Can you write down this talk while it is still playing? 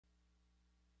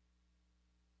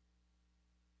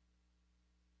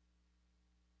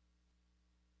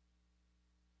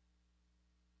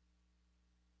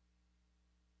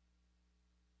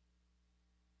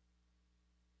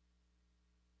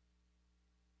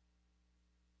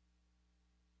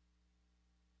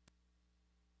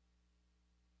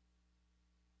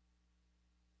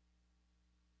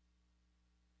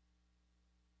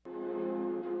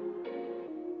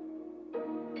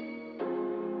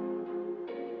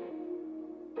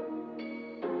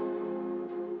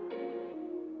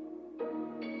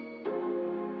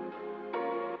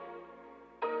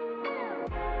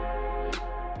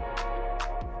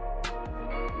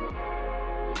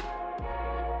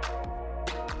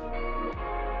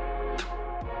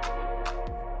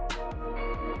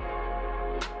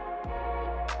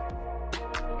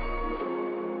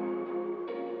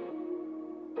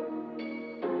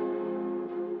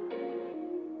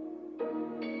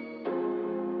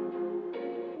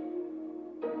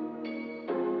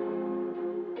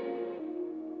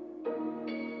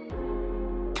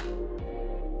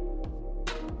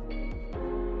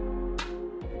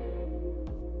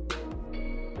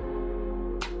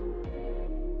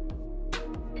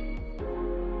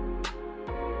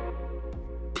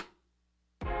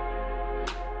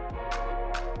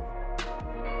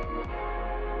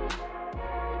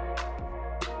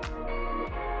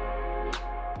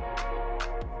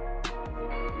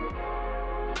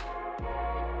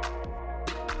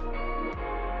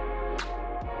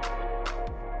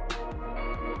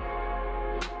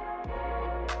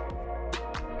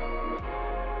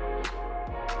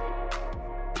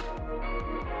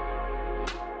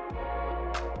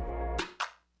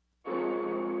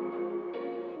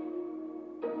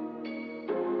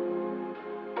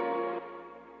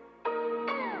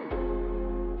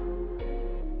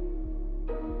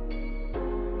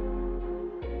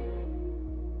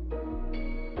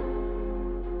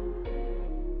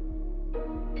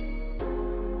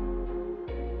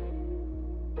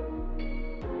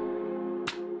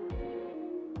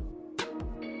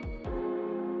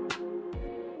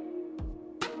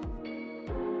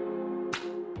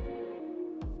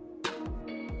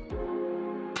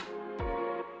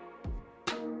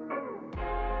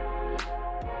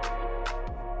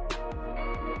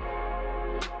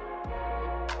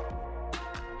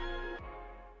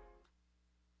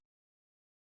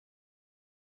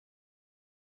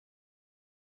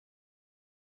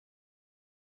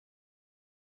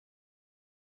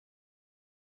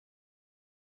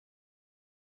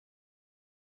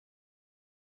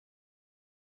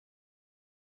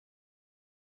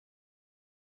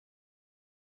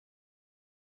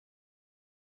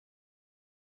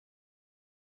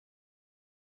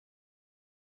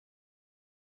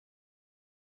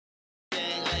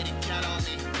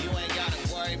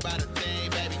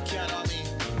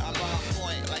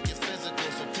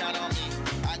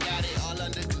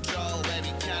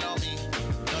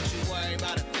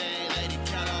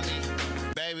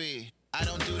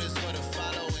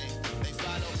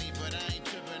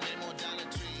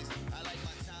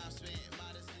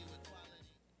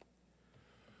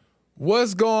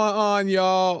What's going on,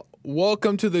 y'all?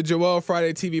 Welcome to the Joel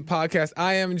Friday TV podcast.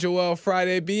 I am Joel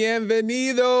Friday.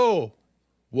 Bienvenido.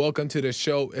 Welcome to the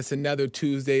show. It's another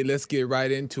Tuesday. Let's get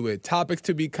right into it. Topics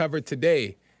to be covered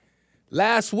today.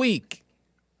 Last week,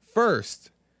 first,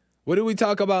 what did we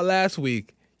talk about last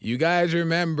week? You guys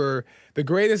remember the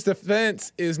greatest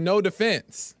defense is no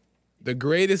defense. The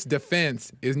greatest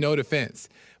defense is no defense.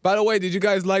 By the way, did you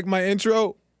guys like my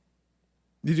intro?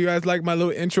 Did you guys like my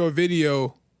little intro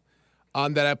video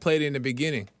that I played in the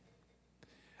beginning?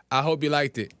 I hope you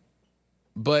liked it.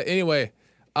 But anyway,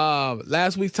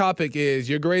 last week's topic is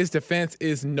your greatest defense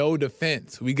is no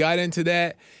defense. We got into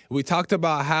that. We talked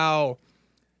about how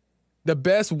the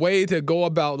best way to go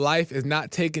about life is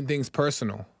not taking things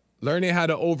personal. Learning how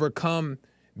to overcome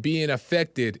being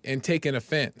affected and taking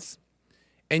offense.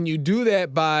 And you do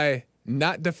that by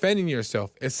not defending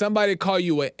yourself. If somebody call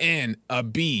you an N, a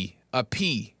B, a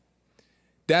P,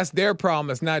 that's their problem.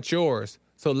 It's not yours.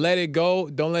 So let it go.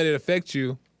 Don't let it affect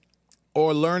you.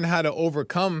 Or learn how to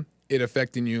overcome it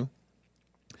affecting you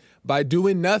by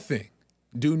doing nothing.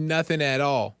 Do nothing at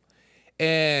all.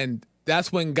 And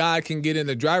that's when God can get in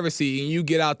the driver's seat and you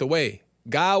get out the way.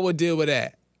 God will deal with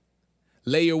that.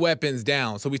 Lay your weapons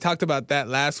down. So we talked about that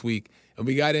last week and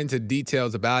we got into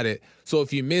details about it. So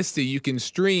if you missed it, you can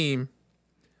stream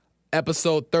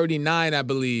episode 39, I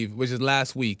believe, which is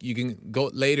last week. You can go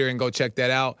later and go check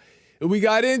that out. And we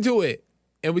got into it.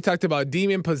 And we talked about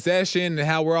demon possession and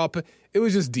how we're all... It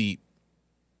was just deep.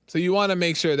 So you want to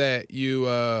make sure that you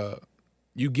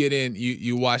get in,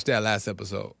 you watch that last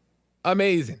episode.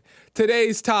 Amazing.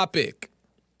 Today's topic.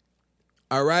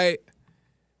 All right.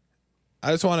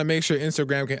 I just want to make sure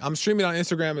Instagram can... I'm streaming on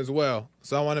Instagram as well.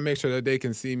 So I want to make sure that they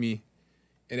can see me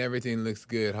and everything looks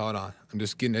good. Hold on. I'm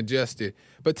just getting adjusted.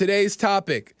 But today's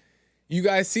topic, you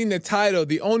guys seen the title,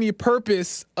 The Only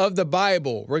Purpose of the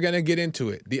Bible. We're going to get into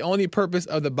it. The only purpose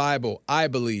of the Bible, I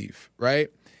believe, right?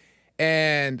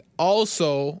 And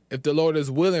also, if the Lord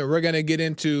is willing, we're going to get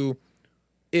into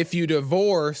if you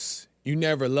divorce, you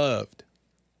never loved,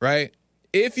 right?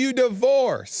 If you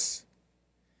divorce,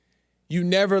 you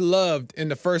never loved in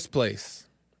the first place,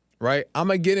 right? I'm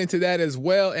going to get into that as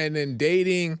well. And then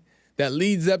dating that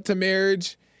leads up to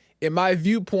marriage, in my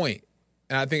viewpoint,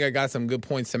 and I think I got some good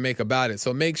points to make about it.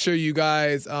 So make sure you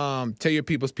guys tell your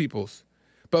peoples.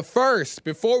 But first,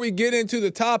 before we get into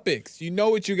the topics, you know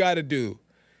what you got to do.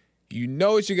 You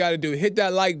know what you got to do. Hit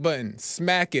that like button.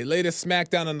 Smack it. Lay the smack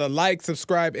down on the like,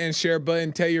 subscribe, and share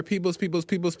button. Tell your peoples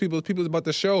about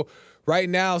the show right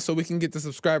now so we can get the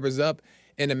subscribers up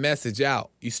and the message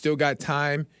out. You still got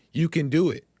time. You can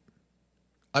do it.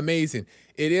 Amazing.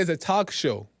 It is a talk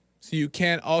show. So you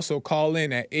can also call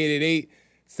in at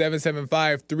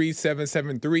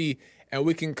 888-775-3773 and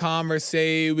we can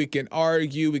conversate, we can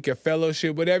argue, we can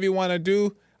fellowship, whatever you want to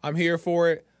do. I'm here for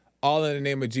it, all in the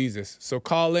name of Jesus. So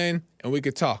call in and we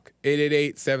could talk.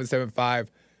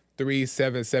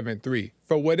 888-775-3773.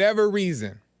 For whatever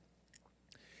reason,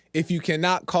 if you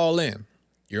cannot call in,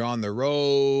 you're on the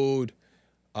road,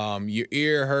 your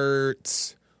ear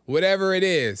hurts, whatever it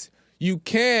is, you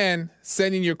can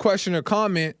send in your question or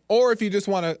comment, or if you just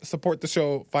want to support the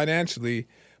show financially,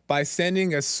 by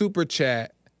sending a super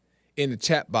chat in the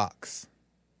chat box.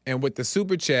 And with the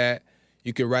super chat,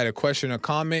 you can write a question or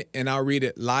comment, and I'll read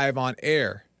it live on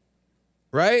air,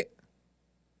 right?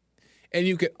 And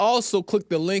you can also click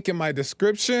the link in my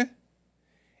description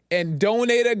and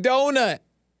donate a donut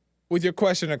with your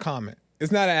question or comment.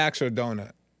 It's not an actual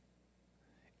donut.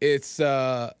 It's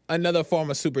another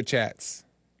form of super chats.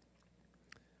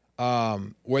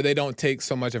 Where they don't take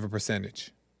so much of a percentage,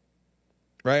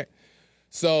 right?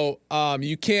 So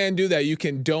you can do that. You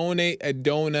can donate a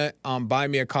donut on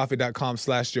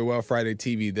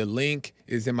buymeacoffee.com/JoelFridayTV. The link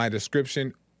is in my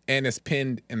description and it's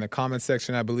pinned in the comment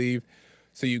section, I believe.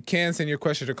 So you can send your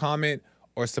question or comment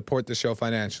or support the show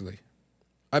financially.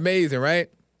 Amazing, right?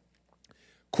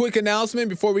 Quick announcement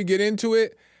before we get into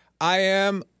it.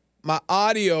 My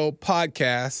audio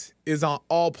podcast is on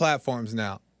all platforms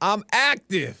now. I'm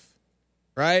active.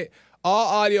 Right?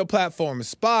 All audio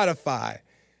platforms, Spotify,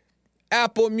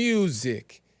 Apple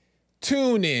Music,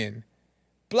 TuneIn,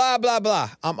 blah, blah, blah.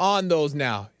 I'm on those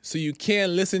now. So you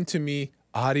can listen to me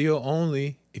audio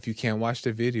only if you can't watch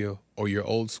the video or you're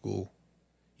old school.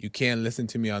 You can listen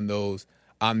to me on those.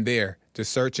 I'm there.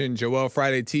 Just search in Joel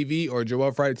Friday TV or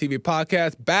Joel Friday TV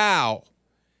podcast. Bow.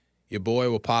 Your boy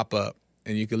will pop up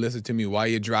and you can listen to me while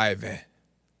you're driving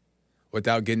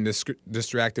without getting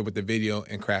distracted with the video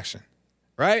and crashing.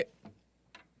 Right?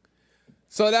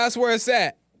 So that's where it's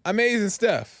at. Amazing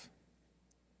stuff.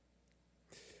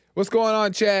 What's going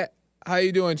on, chat? How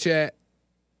you doing, chat?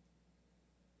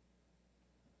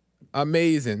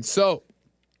 Amazing. So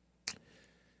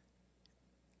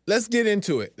let's get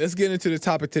into it. Let's get into the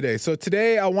topic today. So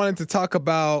today I wanted to talk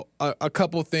about a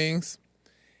couple things.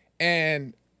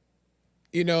 And,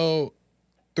 you know,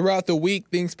 throughout the week,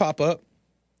 things pop up.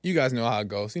 You guys know how it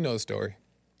goes. You know the story.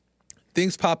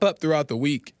 Things pop up throughout the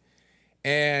week.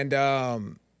 And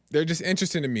they're just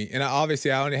interesting to me. And I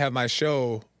only have my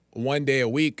show one day a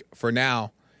week for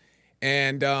now.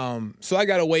 And so I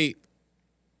got to wait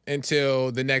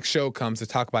until the next show comes to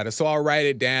talk about it. So I'll write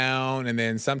it down, and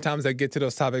then sometimes I get to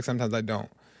those topics, sometimes I don't.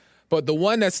 But the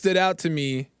one that stood out to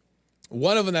me,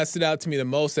 one of them that stood out to me the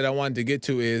most that I wanted to get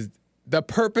to is the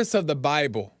purpose of the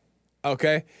Bible,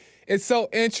 okay? It's so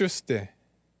interesting.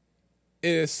 It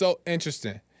is so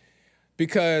interesting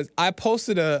because I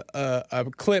posted a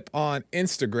clip on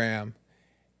Instagram,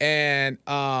 and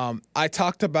I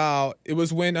talked about, it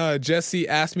was when Jesse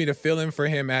asked me to fill in for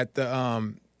him at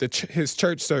his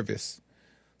church service.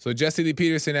 So Jesse Lee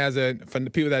Peterson for the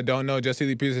people that don't know, Jesse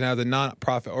Lee Peterson has a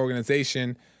nonprofit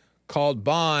organization called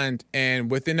Bond,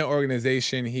 and within the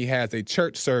organization, he has a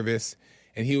church service,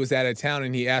 and he was out of town,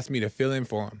 and he asked me to fill in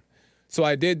for him. So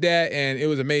I did that, and it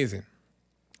was amazing.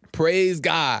 Praise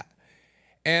God.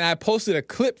 And I posted a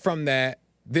clip from that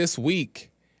this week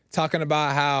talking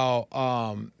about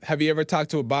how, have you ever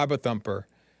talked to a Bible thumper?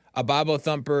 A Bible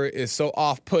thumper is so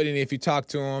off-putting if you talk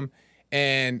to him.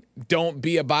 And don't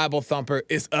be a Bible thumper.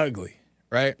 It's ugly,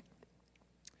 right?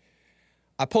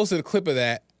 I posted a clip of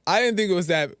that. I didn't think it was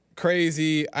that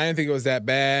crazy. I didn't think it was that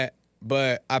bad.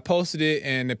 But I posted it,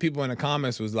 and the people in the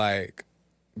comments was like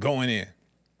going in.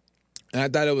 And I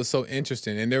thought it was so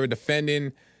interesting. And they were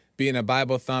defending being a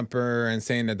Bible thumper and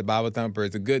saying that the Bible thumper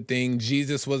is a good thing.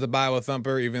 Jesus was a Bible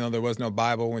thumper, even though there was no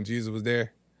Bible when Jesus was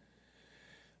there.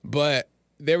 But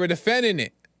they were defending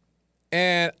it.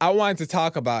 And I wanted to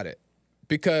talk about it,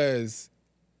 because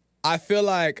I feel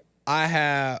like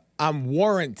I'm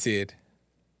warranted.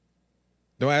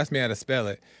 Don't ask me how to spell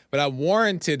it, but I'm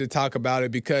warranted to talk about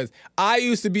it because I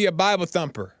used to be a Bible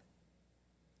thumper.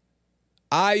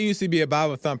 I used to be a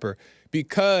Bible thumper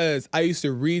because I used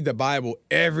to read the Bible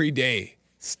every day,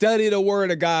 study the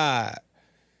Word of God,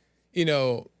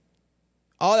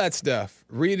 all that stuff,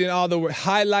 reading all the word,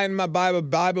 highlighting my Bible.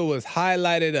 Bible was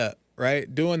highlighted up,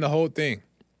 right? Doing the whole thing.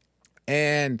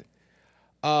 And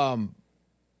so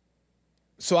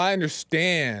I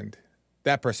understand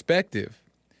that perspective,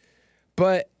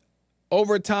 but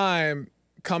over time,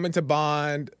 coming to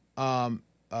Bond,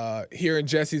 hearing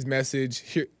Jesse's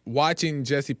message, watching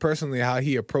Jesse personally, how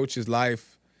he approaches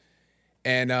life,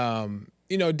 and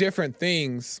different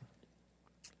things,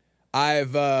 I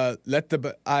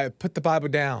put the Bible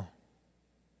down,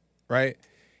 right?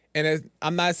 And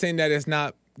I'm not saying that it's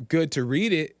not good to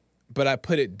read it, but I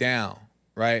put it down.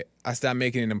 Right? I stopped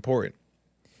making it important.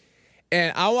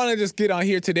 And I want to just get on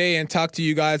here today and talk to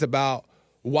you guys about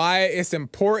why it's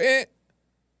important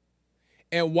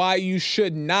and why you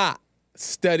should not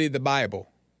study the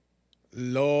Bible.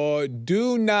 Lord,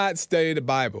 do not study the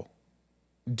Bible.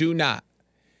 Do not.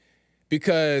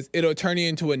 Because it'll turn you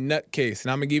into a nutcase.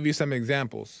 And I'm going to give you some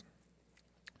examples.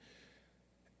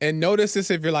 And notice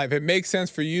this if your life. It makes sense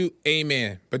for you,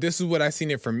 amen. But this is what I've seen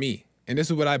it for me. And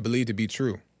this is what I believe to be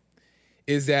true.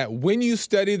 Is that when you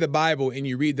study the Bible and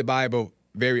you read the Bible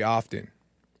very often,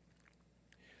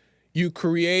 you'll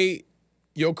create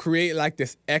like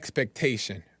this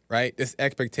expectation, right? This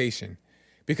expectation.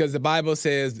 Because the Bible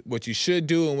says what you should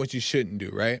do and what you shouldn't do,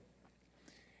 right?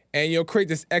 And you'll create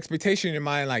this expectation in your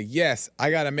mind like, yes, I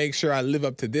got to make sure I live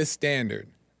up to this standard,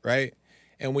 right?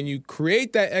 And when you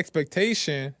create that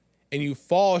expectation and you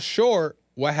fall short,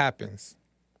 what happens?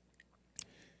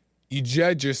 You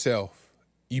judge yourself.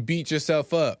 You beat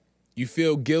yourself up. You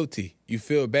feel guilty. You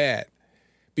feel bad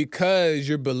because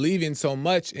you're believing so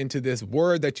much into this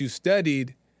word that you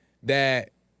studied that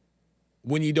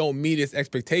when you don't meet its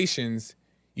expectations,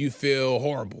 you feel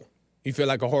horrible. You feel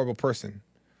like a horrible person.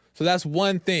 So that's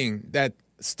one thing that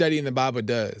studying the Bible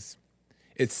does.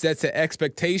 It sets an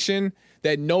expectation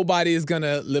that nobody is going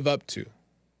to live up to.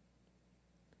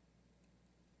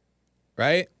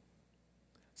 Right?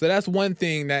 So that's one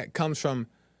thing that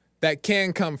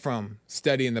can come from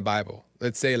studying the Bible.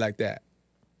 Let's say it like that.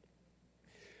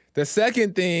 The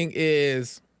second thing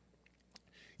is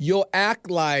you'll act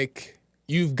like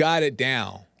you've got it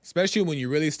down, especially when you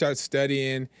really start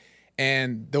studying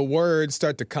and the words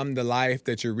start to come to life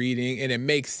that you're reading and it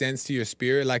makes sense to your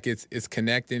spirit, like it's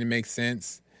connecting, it makes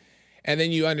sense. And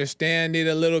then you understand it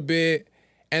a little bit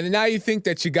and now you think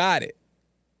that you got it,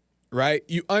 right?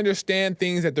 You understand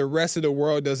things that the rest of the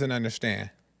world doesn't understand.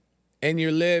 And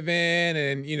you're living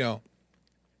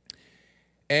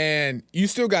and you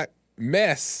still got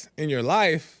mess in your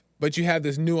life, but you have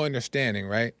this new understanding,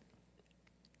 right?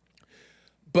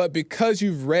 But because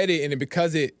you've read it and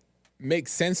because it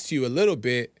makes sense to you a little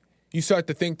bit, you start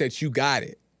to think that you got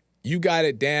it. You got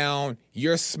it down.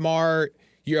 You're smart.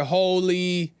 You're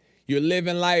holy. You're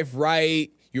living life right.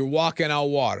 You're walking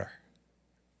on water.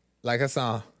 Like a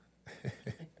song.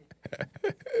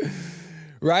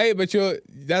 Right? But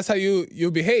that's how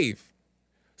you'll behave.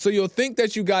 So you'll think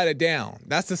that you got it down.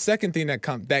 That's the second thing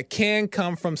that can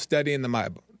come from studying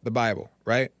the Bible,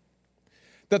 right?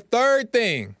 The third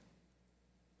thing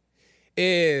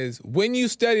is when you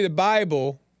study the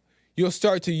Bible, you'll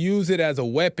start to use it as a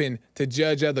weapon to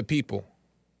judge other people.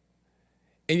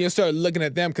 And you'll start looking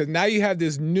at them because now you have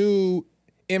this new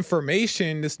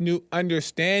information, this new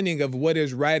understanding of what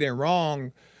is right and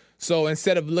wrong. So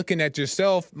instead of looking at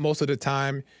yourself most of the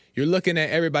time, you're looking at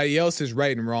everybody else's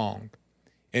right and wrong.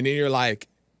 And then you're like,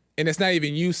 and it's not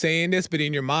even you saying this, but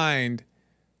in your mind,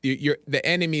 the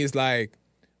enemy is like,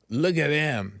 look at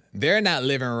them. They're not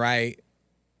living right.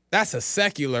 That's a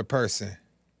secular person.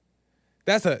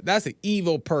 That's an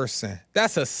evil person.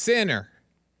 That's a sinner.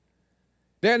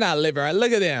 They're not living right.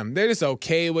 Look at them. They're just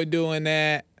okay with doing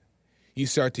that. You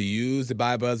start to use the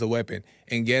Bible as a weapon.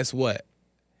 And guess what?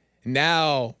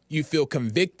 Now you feel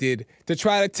convicted to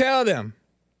try to tell them.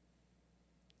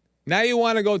 Now you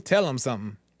want to go tell them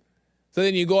something. So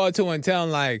then you go out to them and tell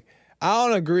them like, I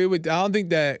don't think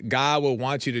that God will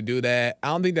want you to do that. I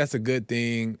don't think that's a good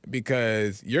thing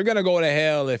because you're going to go to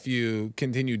hell if you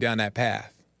continue down that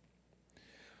path.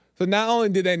 So not only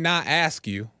did they not ask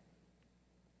you,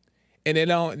 and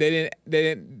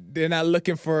they're not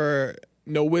looking for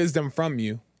no wisdom from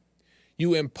you,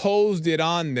 you imposed it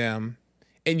on them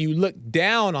and you looked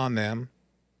down on them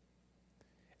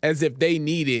as if they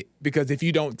need it because if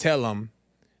you don't tell them,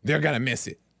 they're going to miss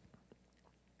it.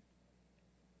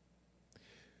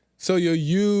 So you'll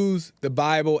use the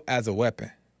Bible as a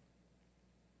weapon.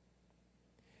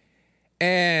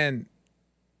 And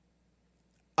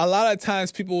a lot of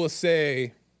times people will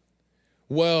say,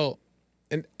 well,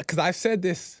 and because I've said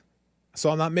this,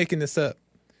 so I'm not making this up.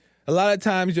 A lot of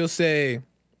times you'll say,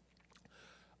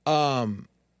 I'm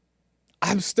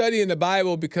studying the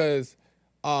Bible because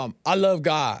I love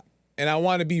God and I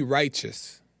want to be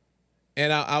righteous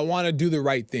and I want to do the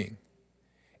right thing.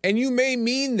 And you may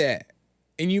mean that.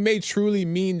 And you may truly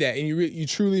mean that, and you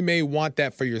truly may want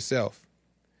that for yourself.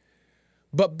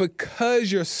 But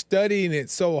because you're studying it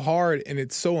so hard and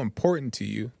it's so important to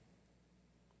you,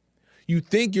 you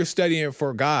think you're studying it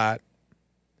for God,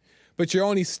 but you're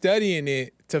only studying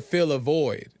it to fill a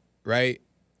void, right?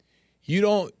 You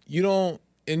don't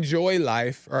enjoy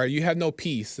life, or you have no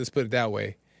peace, let's put it that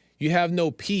way. You have no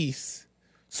peace,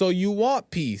 so you want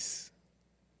peace.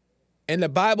 And the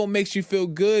Bible makes you feel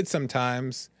good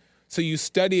sometimes, so you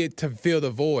study it to fill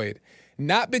the void.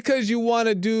 Not because you want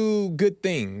to do good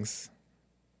things.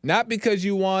 Not because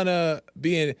you want to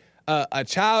be a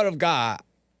child of God.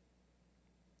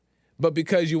 But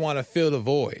because you want to fill the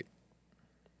void.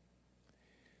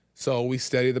 So we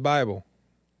study the Bible.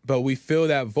 But we fill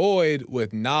that void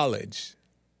with knowledge.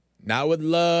 Not with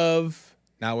love.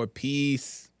 Not with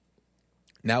peace.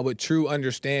 Not with true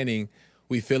understanding.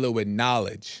 We fill it with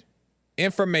knowledge.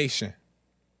 Information.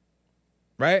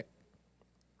 Right?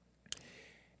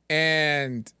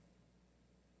 And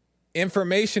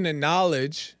information and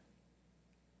knowledge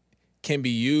can be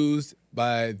used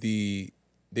by the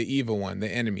evil one, the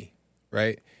enemy,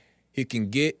 right? He can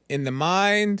get in the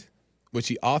mind, which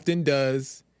he often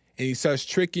does, and he starts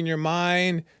tricking your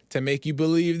mind to make you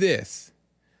believe this,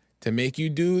 to make you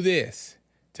do this,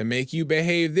 to make you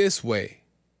behave this way,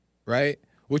 right?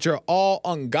 Which are all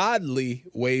ungodly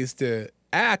ways to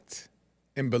act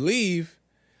and believe,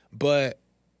 but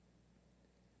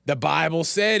the Bible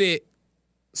said it,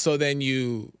 so then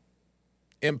you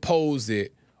impose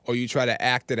it or you try to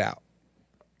act it out.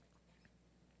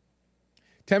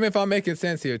 Tell me if I'm making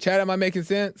sense here. Chat, am I making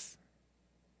sense?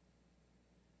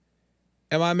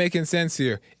 Am I making sense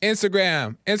here?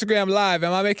 Instagram Live,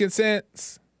 am I making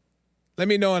sense? Let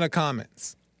me know in the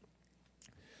comments.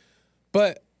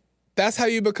 But that's how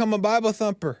you become a Bible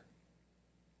thumper.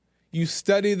 You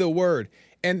study the word.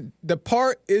 And the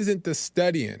part isn't the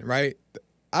studying, right?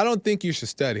 I don't think you should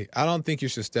study. I don't think you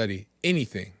should study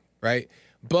anything, right?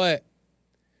 But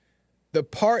the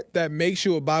part that makes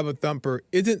you a Bible thumper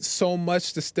isn't so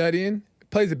much the studying. It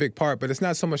plays a big part, but it's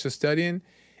not so much the studying.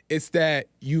 It's that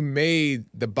you made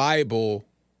the Bible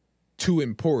too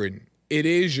important. It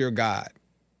is your God,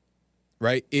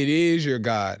 right? It is your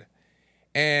God.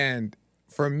 And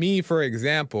for me, for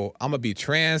example, I'm going to be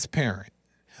transparent,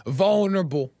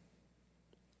 vulnerable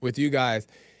with you guys,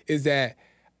 is that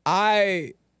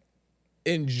I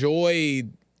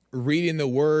enjoyed reading the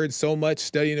word so much,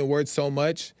 studying the word so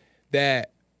much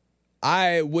that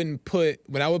when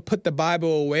I would put the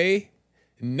Bible away,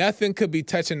 nothing could be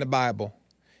touching the Bible.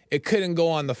 It couldn't go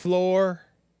on the floor.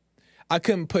 I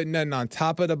couldn't put nothing on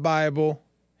top of the Bible.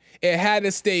 It had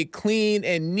to stay clean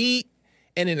and neat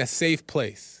and in a safe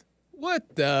place.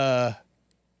 What the?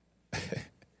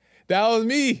 That was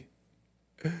me.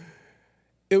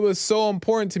 It was so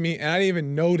important to me, and I didn't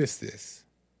even notice this.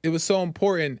 It was so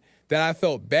important that I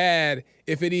felt bad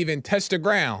if it even touched the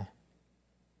ground.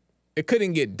 It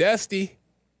couldn't get dusty.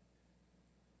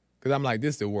 Because I'm like,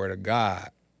 this is the word of God.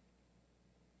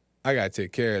 I got to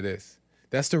take care of this.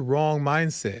 That's the wrong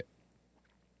mindset.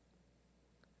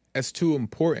 That's too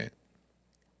important.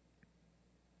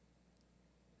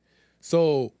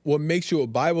 So what makes you a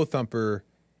Bible thumper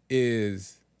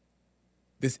is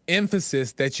this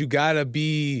emphasis that you got to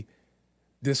be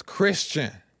this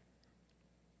Christian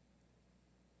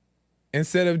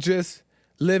instead of just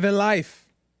living life.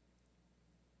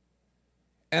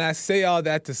 And I say all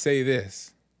that to say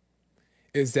this,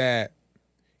 is that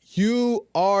you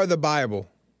are the Bible.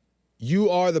 You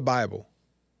are the Bible.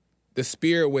 The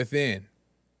spirit within,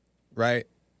 right?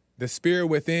 The spirit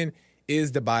within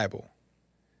is the Bible.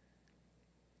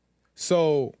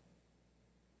 So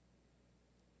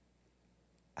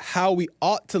how we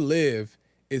ought to live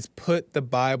is put the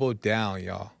Bible down,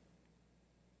 y'all.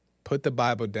 Put the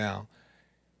Bible down.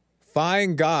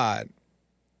 Find God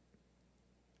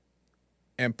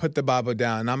and put the Bible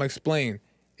down. And I'm going to explain,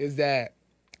 is that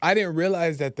I didn't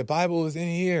realize that the Bible was in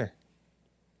here.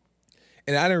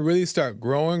 And I didn't really start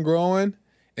growing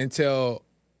until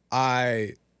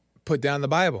I put down the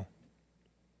Bible.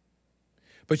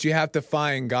 But you have to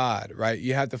find God, right?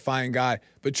 You have to find God,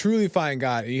 but truly find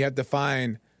God. And you have to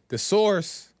find the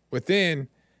source within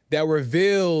that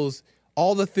reveals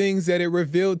all the things that it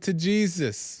revealed to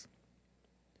Jesus,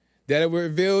 that it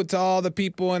revealed to all the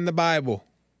people in the Bible.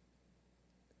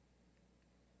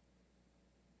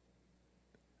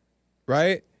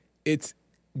 Right? It's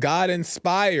God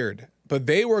inspired, but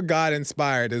they were God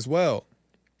inspired as well.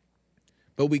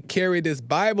 But we carry this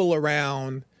Bible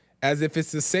around as if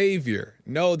it's the Savior.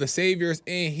 No, the Savior's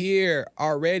in here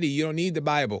already. You don't need the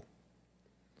Bible.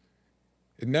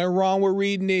 There's nothing wrong with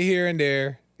reading it here and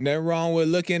there. Nothing wrong with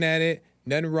looking at it.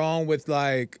 Nothing wrong with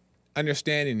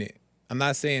understanding it. I'm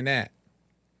not saying that.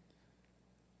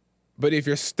 But if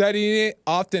you're studying it,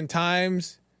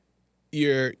 oftentimes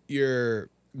you're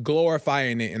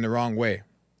glorifying it in the wrong way.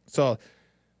 So,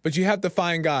 but you have to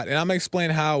find God. And I'm going to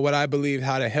explain what I believe,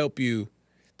 how to help you,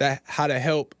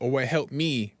 what helped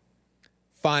me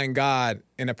find God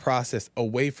in a process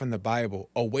away from the Bible,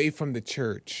 away from the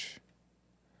church,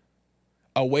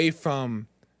 away from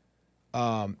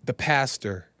the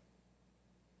pastor.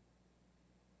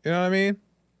 You know what I mean?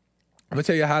 I'm going to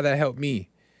tell you how that helped me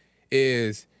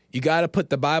is you got to put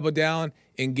the Bible down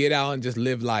and get out and just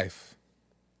live life.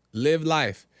 Live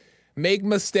life. Make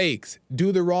mistakes.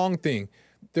 Do the wrong thing.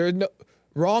 There's no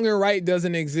wrong and right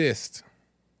doesn't exist.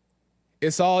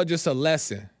 It's all just a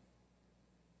lesson.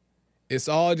 It's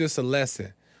all just a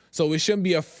lesson. So we shouldn't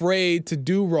be afraid to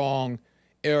do wrong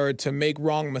or to make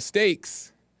wrong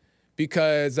mistakes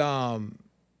because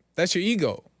that's your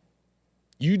ego.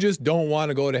 You just don't want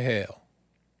to go to hell.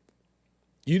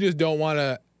 You just don't want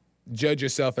to judge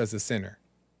yourself as a sinner.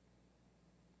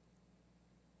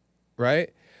 Right?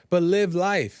 But live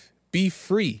life. Be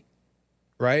free.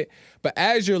 Right? But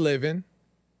as you're living,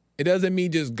 it doesn't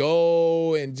mean just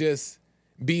go and just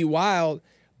be wild.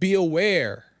 Be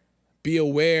aware. Be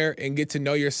aware and get to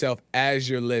know yourself as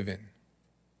you're living.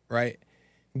 Right?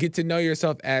 Get to know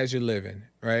yourself as you're living.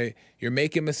 Right? You're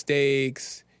making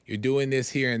mistakes. You're doing this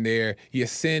here and there. You're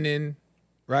sinning.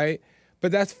 Right?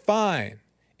 But that's fine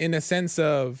in the sense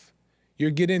of you're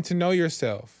getting to know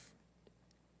yourself.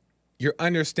 You're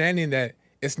understanding that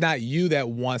it's not you that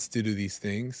wants to do these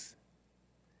things.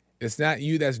 It's not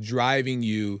you that's driving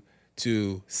you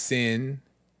to sin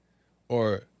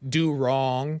or do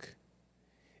wrong.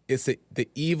 It's the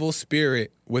evil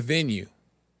spirit within you.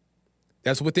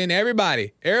 That's within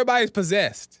everybody. Everybody's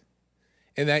possessed.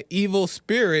 And that evil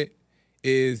spirit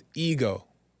is ego.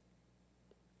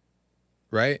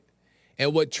 Right?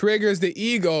 And what triggers the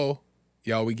ego,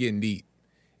 y'all, we getting deep,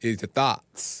 is the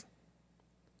thoughts.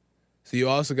 So you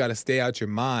also got to stay out your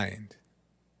mind.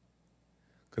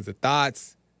 Because the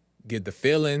thoughts get the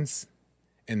feelings,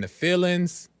 and the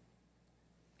feelings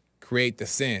create the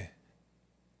sin.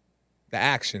 The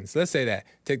actions. Let's say that.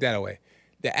 Take that away.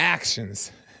 The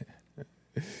actions.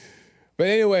 But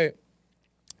anyway,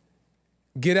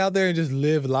 get out there and just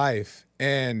live life.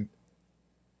 And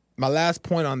my last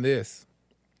point on this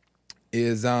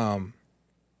is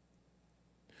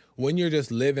when you're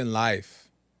just living life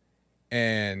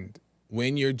and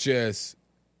when you're just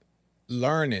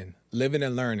learning, living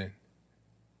and learning,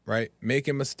 right?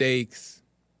 Making mistakes,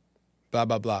 blah,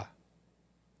 blah, blah.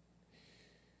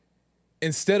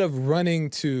 Instead of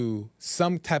running to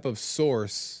some type of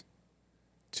source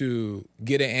to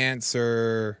get an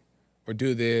answer or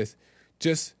do this,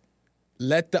 just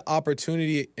let the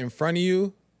opportunity in front of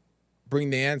you bring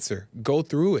the answer. Go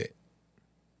through it,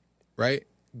 right?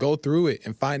 Go through it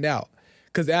and find out.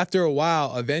 Because after a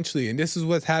while, eventually, and this is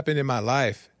what's happened in my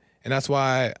life, and that's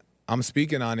why I'm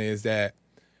speaking on it, is that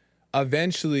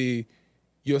eventually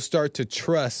you'll start to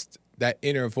trust that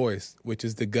inner voice, which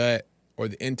is the gut or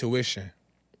the intuition,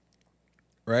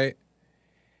 right?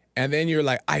 And then you're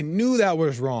like, I knew that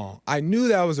was wrong. I knew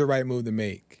that was the right move to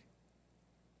make.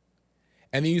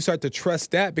 And then you start to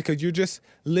trust that because you're just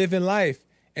living life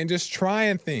and just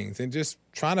trying things and just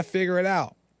trying to figure it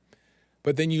out.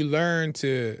 But then you learn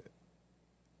to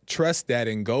trust that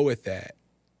and go with that.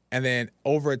 And then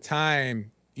over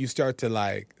time, you start to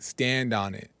like stand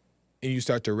on it and you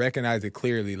start to recognize it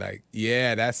clearly. Like,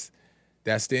 yeah, that's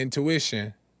the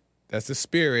intuition. That's the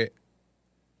spirit,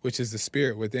 which is the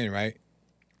spirit within, right?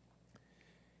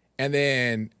 And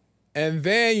then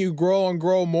you grow and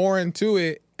grow more into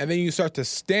it. And then you start to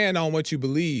stand on what you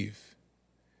believe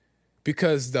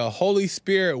because the Holy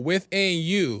Spirit within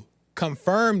you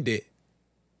confirmed it.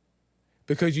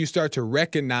 Because you start to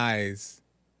recognize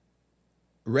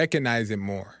it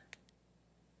more.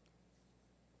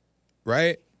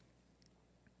 Right?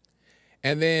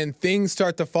 And then things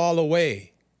start to fall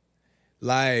away.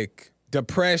 Like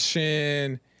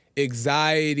depression,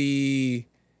 anxiety,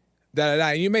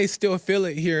 You may still feel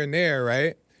it here and there,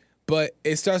 right? But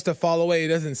it starts to fall away. It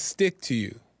doesn't stick to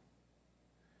you.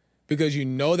 Because you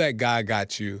know that God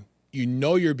got you. You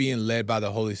know you're being led by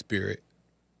the Holy Spirit.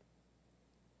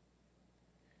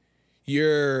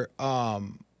 You're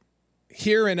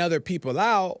hearing other people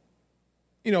out.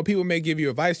 You know, people may give you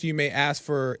advice. You may ask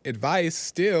for advice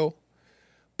still,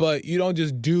 but you don't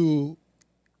just do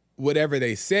whatever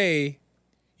they say.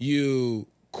 You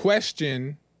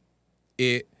question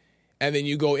it, and then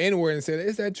you go inward and say,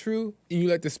 is that true? And you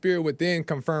let the spirit within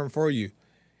confirm for you.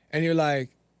 And you're like,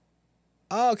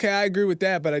 oh, okay, I agree with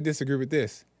that, but I disagree with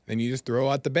this. Then you just throw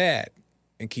out the bad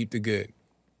and keep the good.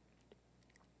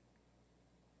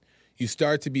 You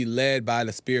start to be led by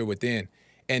the spirit within.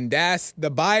 And that's the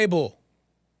Bible.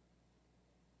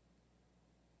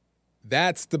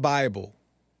 That's the Bible.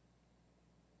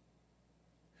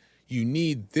 You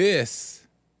need this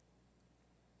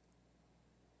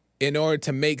in order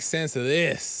to make sense of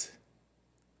this.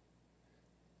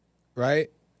 Right?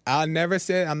 I'm not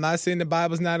saying the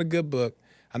Bible's not a good book.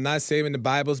 I'm not saying the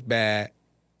Bible's bad,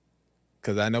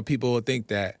 because I know people will think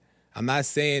that. I'm not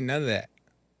saying none of that.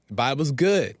 The Bible's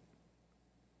good.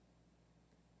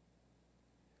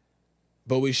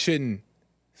 But we shouldn't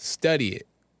study it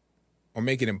or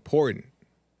make it important.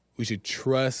 We should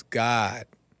trust God.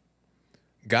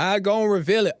 God gonna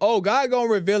reveal it. Oh, God gonna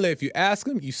reveal it. If you ask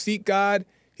him, you seek God,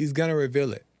 he's gonna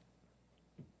reveal it.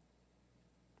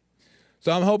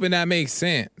 So I'm hoping that makes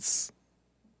sense.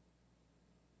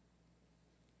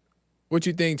 What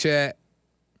you think, chat?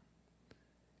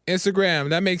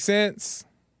 Instagram, that makes sense?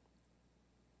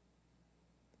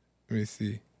 Let me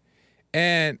see.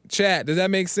 And chat, does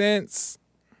that make sense?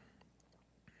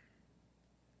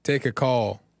 Take a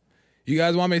call. You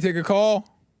guys want me to take a call?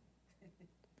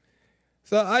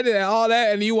 So I did all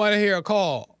that and you want to hear a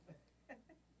call.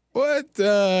 What?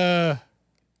 You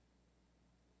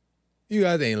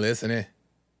guys ain't listening.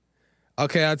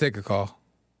 Okay, I'll take a call.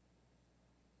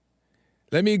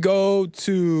 Let me go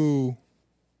to,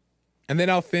 and then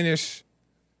I'll finish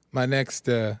my next,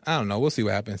 I don't know, we'll see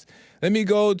what happens. Let me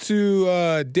go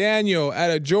to Daniel out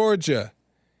of Georgia.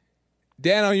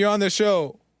 Daniel, you're on the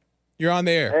show. You're on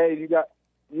the air. Hey,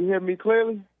 you hear me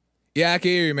clearly? Yeah, I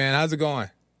can hear you, man. How's it going?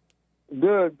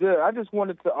 Good. I just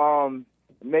wanted to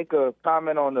make a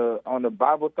comment on the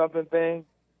Bible thumping thing,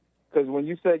 because when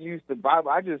you said you used the Bible,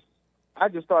 I just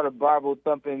started Bible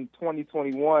thumping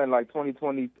 2021, like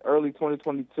 2020, early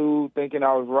 2022, thinking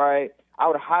I was right. I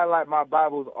would highlight my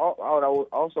Bibles. I would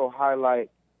also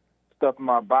highlight stuff in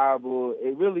my Bible.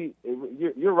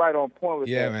 You're right on point with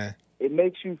that. Yeah, man. It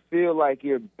makes you feel like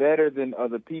you're better than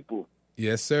other people.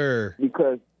 Yes, sir.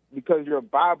 Because you're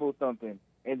Bible thumping.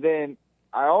 And then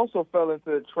I also fell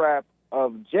into the trap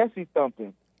of Jesse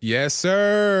thumping. Yes,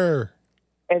 sir.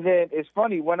 And then it's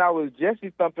funny, when I was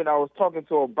Jesse thumping, I was talking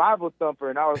to a Bible thumper,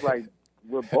 and I was like,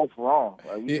 we're both wrong.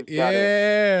 Like,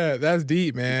 yeah, that's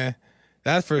deep, man.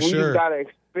 That's for sure.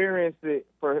 experienced it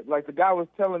for, like, the guy was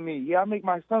telling me, yeah, I make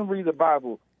my son read the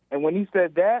Bible. And when he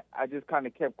said that, I just kind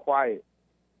of kept quiet.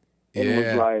 And it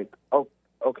was like, oh,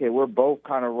 okay, we're both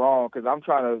kind of wrong, because I'm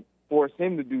trying to force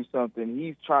him to do something.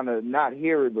 He's trying to not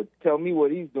hear it, but tell me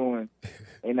what he's doing.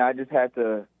 And I just had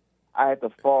to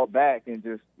fall back and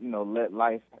just,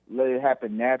 let it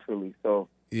happen naturally. So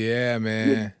yeah,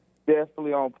 man, you're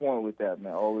definitely on point with that,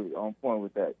 man. Always on point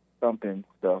with that thumping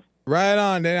stuff. Right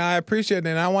on. Then I appreciate that.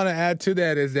 And I want to add to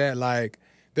that is that, like,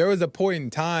 there was a point in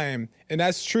time, and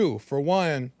that's true, for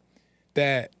one,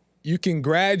 that you can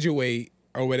graduate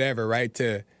or whatever, right,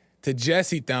 to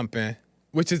Jesse thumping,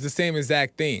 which is the same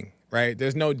exact thing, right?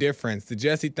 There's no difference. The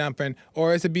Jesse thumping,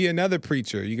 or it could be another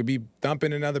preacher. You could be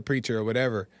thumping another preacher or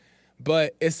whatever.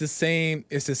 But it's the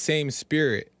same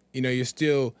spirit. You're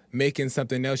still making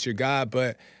something else your God.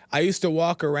 But I used to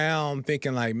walk around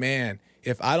thinking like, man,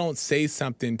 if I don't say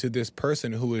something to this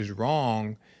person who is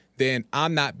wrong, then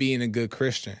I'm not being a good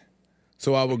Christian.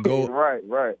 So I would go right,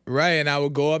 and I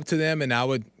would go up to them and I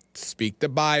would speak the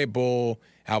Bible.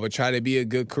 I would try to be a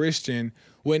good Christian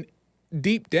when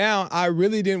deep down I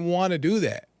really didn't want to do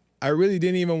that. I really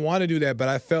didn't even want to do that, but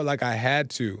I felt like I had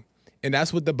to. And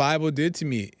that's what the Bible did to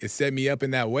me. It set me up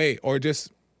in that way, or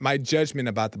just my judgment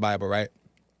about the Bible, right?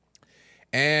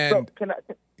 And so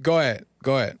go ahead.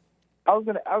 I was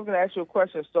gonna ask you a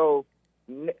question. So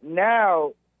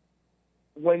now,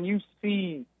 when you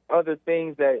see other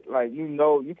things that, like, you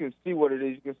can see what it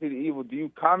is, you can see the evil. Do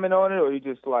you comment on it, or you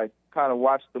just like kind of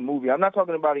watch the movie? I'm not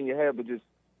talking about in your head, but you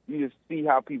just see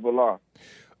how people are.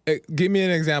 Hey, give me an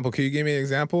example. Can you give me an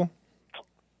example?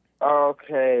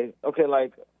 Okay.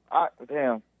 Like,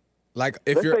 damn. Like,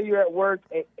 let's say you're at work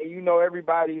and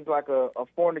everybody's like a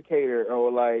fornicator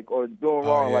or doing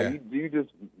wrong. Yeah. Like, do you just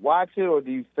watch it, or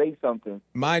do you say something?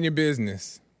 Mind your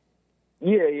business.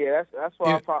 Yeah. That's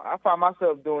why I find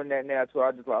myself doing that now too.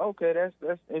 I just like, okay,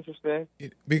 that's interesting.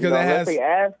 Because unless they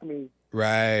ask me,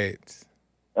 right?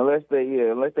 Unless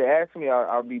they ask me,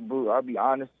 I'll be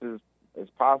honest as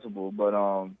possible. But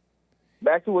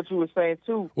back to what you were saying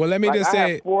too. Let me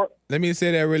say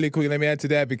that really quick. Let me add to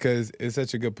that because it's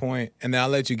such a good point, and then I'll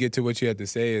let you get to what you have to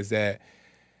say. Is that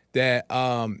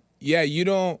you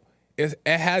don't. It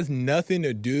has nothing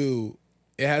to do.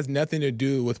 It has nothing to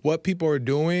do with what people are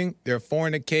doing. They're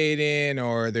fornicating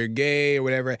or they're gay or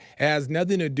whatever. It has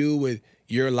nothing to do with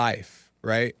your life,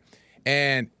 right?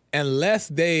 And unless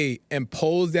they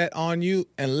impose that on you,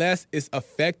 unless it's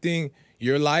affecting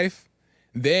your life,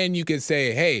 then you can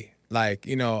say, hey, like,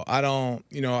 I don't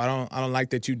like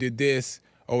that you did this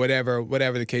or whatever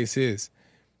the case is.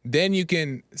 Then you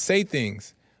can say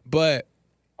things. But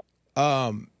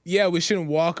we shouldn't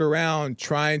walk around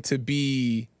trying to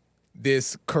be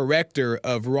this corrector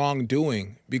of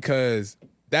wrongdoing, because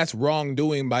that's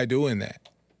wrongdoing by doing that.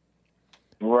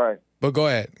 Right. But go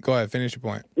ahead, finish your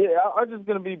point. Yeah, I'm just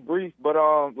gonna be brief, but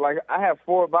like, I have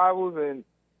 4 Bibles, and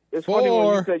it's 4. Funny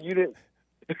when you said you didn't.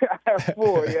 I have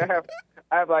 4. Yeah,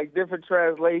 I have like different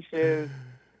translations.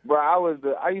 But I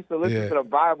used to listen to the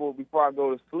Bible before I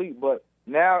go to sleep, but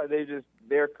now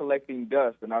they're collecting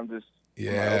dust, and I'm like,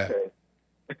 okay.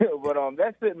 But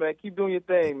that's it, man. Keep doing your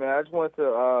thing, man. I just wanted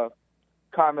to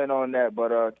comment on that, but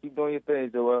keep doing your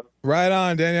thing, Joel. Right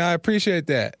on, Daniel. I appreciate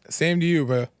that. Same to you,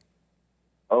 bro.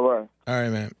 All right. All right,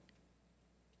 man.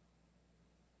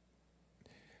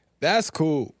 That's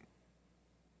cool.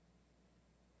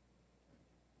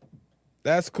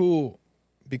 That's cool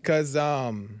because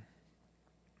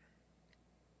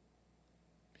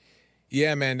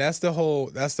yeah, man, that's the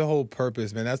whole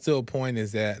purpose, man. That's the whole point,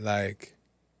 is that, like,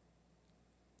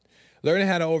 learning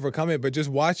how to overcome it, but just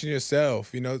watching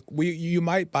yourself. You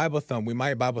might Bible thump. We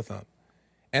might Bible thump.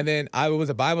 And then I was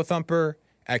a Bible thumper.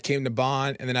 I came to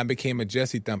Bond, and then I became a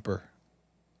Jesse thumper.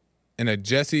 And a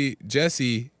Jesse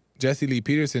Lee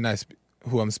Peterson,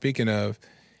 who I'm speaking of,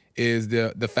 is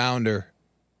the founder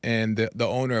and the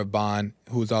owner of Bond,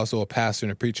 who's also a pastor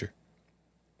and a preacher.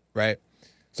 Right?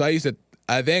 So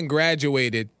I then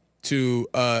graduated to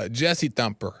Jesse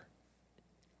thumper,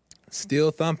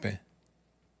 still thumping.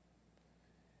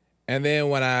 And then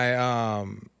when I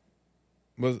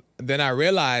I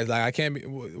realized, like, I can't be.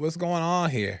 What's going on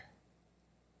here?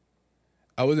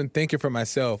 I wasn't thinking for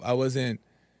myself. I wasn't.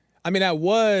 I mean, I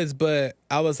was, but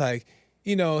I was like,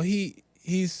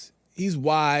 he's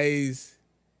wise.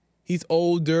 He's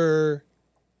older.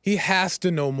 He has to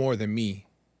know more than me.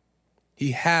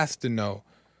 He has to know.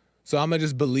 So I'm gonna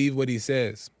just believe what he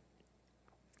says.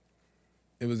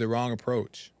 It was the wrong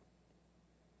approach,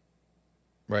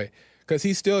 right? Because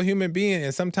he's still a human being,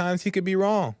 and sometimes he could be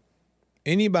wrong.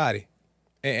 Anybody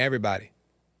and everybody.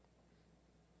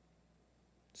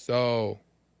 So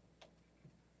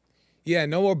Yeah,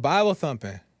 no more Bible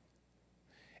thumping.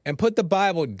 And put the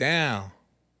Bible down.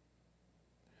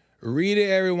 Read it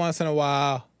every once in a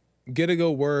while. Get a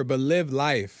good word, but live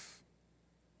life.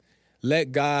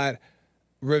 Let God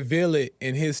reveal it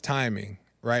in his timing,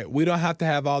 right? We don't have to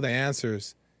have all the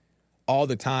answers all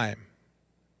the time.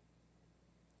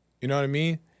 You know what I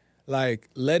mean? Like,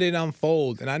 let it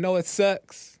unfold. And I know it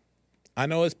sucks. I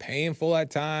know it's painful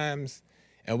at times,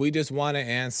 and we just want to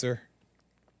answer.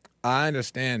 I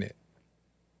understand it.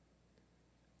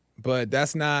 But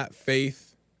that's not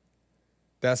faith.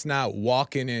 That's not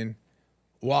walking in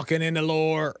the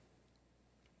Lord.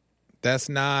 That's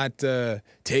not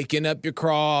taking up your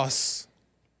cross.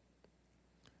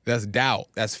 That's doubt.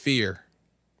 That's fear.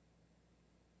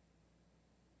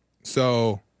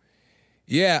 So,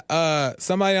 yeah,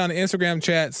 somebody on the Instagram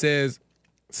chat says,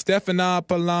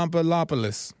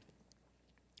 Stephanopoulos.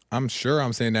 I'm sure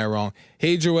I'm saying that wrong.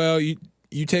 Hey, Joel, you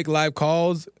take live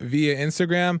calls via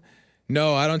Instagram?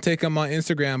 No, I don't take them on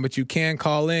Instagram, but you can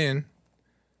call in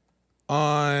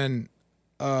on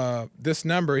this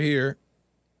number here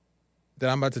that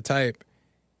I'm about to type.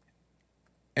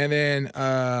 And then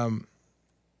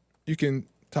you can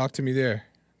talk to me there.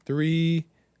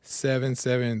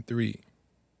 3773.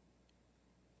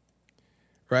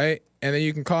 Right? And then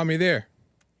you can call me there.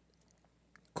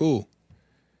 Cool.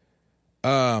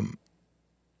 Can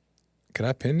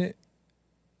I pin it?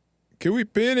 Can we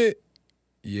pin it?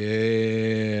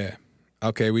 Yeah.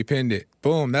 Okay, we pinned it.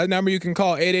 Boom. That number you can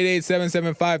call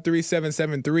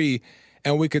 888-775-3773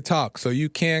 and we could talk. So you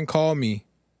can call me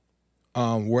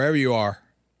wherever you are.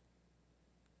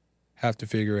 Have to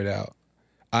figure it out.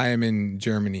 I am in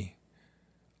Germany.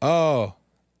 Oh,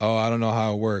 I don't know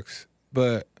how it works,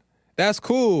 but that's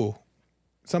cool.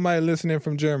 Somebody listening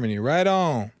from Germany. Right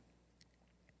on.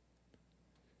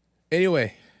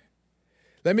 Anyway,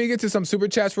 let me get to some super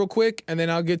chats real quick, and then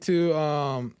I'll get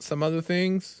to some other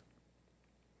things.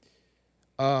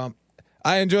 I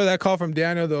enjoy that call from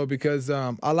Daniel, though, because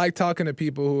I like talking to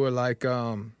people who are like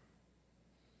trying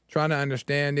to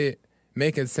understand it,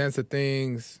 making sense of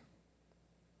things,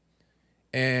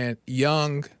 and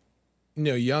young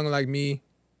like me.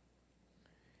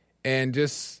 And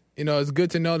just, it's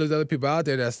good to know there's other people out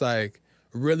there that's like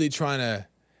really trying to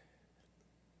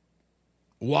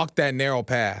walk that narrow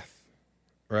path,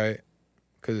 right?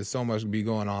 Because there's so much to be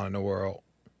going on in the world.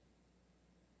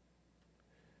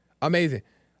 Amazing.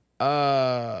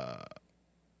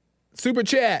 Super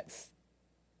chats.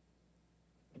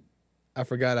 I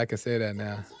forgot I could say that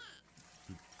now.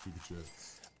 Super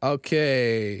chats.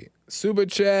 Okay. Super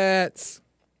chats.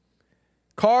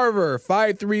 Carver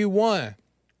 531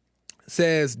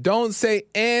 says, don't say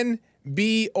N,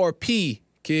 B, or P,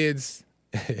 kids.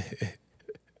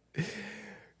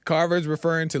 Carver's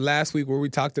referring to last week where we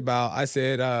talked about, I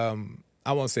said, I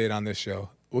won't say it on this show.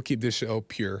 We'll keep this show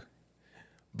pure.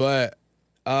 But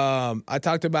I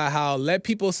talked about how let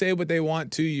people say what they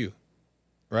want to you,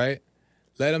 right?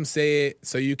 Let them say it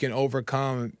so you can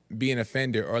overcome being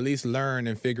offended, or at least learn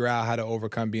and figure out how to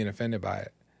overcome being offended by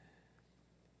it.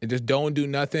 And just don't do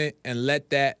nothing and let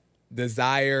that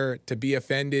desire to be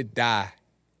offended die.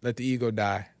 Let the ego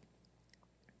die.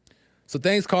 So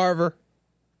thanks, Carver.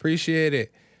 Appreciate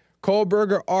it.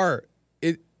 Kohlberger Art.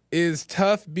 It is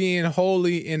tough being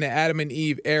holy in the Adam and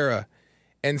Eve era,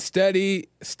 and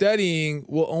studying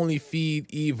will only feed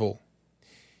evil.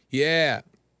 Yeah.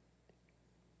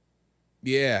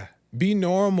 Be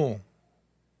normal.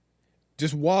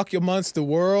 Just walk amongst the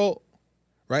world,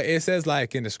 right? It says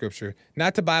like in the scripture,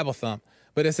 not to Bible thump,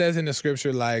 but it says in the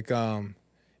scripture like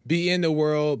be in the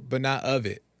world but not of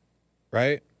it,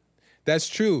 right? That's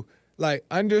true. Like,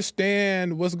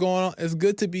 understand what's going on. It's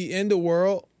good to be in the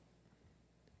world.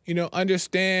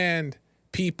 Understand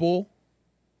people.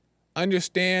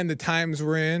 Understand the times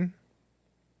we're in.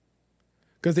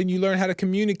 Because then you learn how to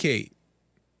communicate.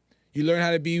 You learn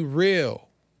how to be real.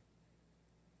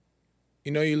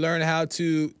 You learn how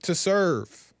to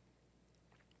serve.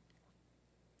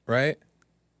 Right?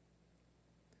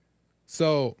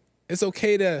 So it's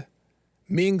okay to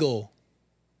mingle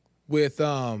with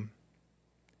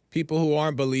people who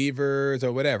aren't believers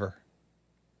or whatever.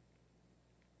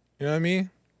 You know what I mean?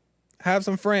 Have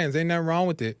some friends. Ain't nothing wrong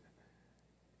with it.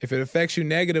 If it affects you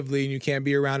negatively and you can't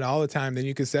be around it all the time, then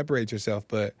you can separate yourself.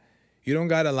 But you don't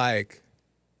got to like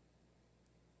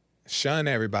shun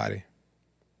everybody.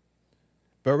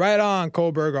 But right on,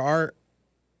 Kohlberger Art.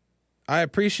 I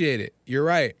appreciate it. You're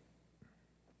right.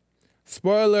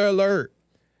 Spoiler alert.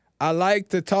 I like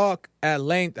to talk at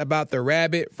length about the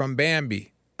rabbit from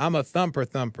Bambi. I'm a thumper.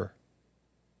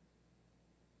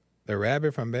 The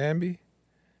rabbit from Bambi?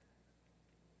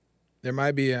 There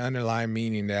might be an underlying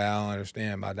meaning that I don't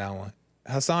understand about that one.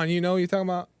 Hassan, you know what you're talking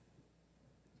about?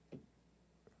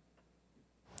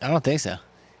 I don't think so.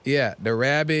 Yeah, the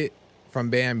rabbit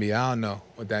from Bambi. I don't know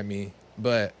what that means,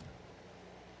 but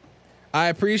I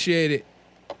appreciate it.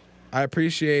 I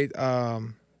appreciate.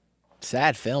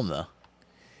 Sad film though.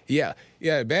 Yeah,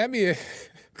 Bambi.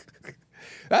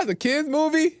 That's a kids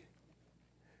movie.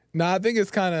 No, I think it's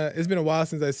kind of. It's been a while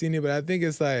since I've seen it, but I think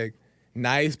it's like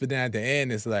nice. But then at the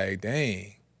end, it's like,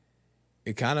 dang,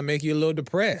 it kind of make you a little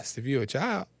depressed if you're a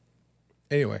child.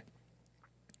 Anyway,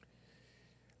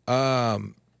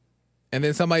 and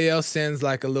then somebody else sends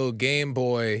like a little Game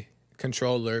Boy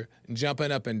controller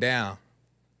jumping up and down.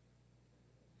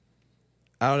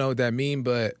 I don't know what that means,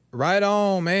 but right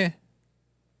on, man.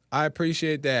 I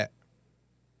appreciate that.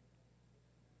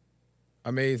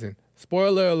 Amazing.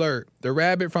 Spoiler alert. The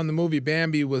rabbit from the movie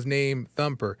Bambi was named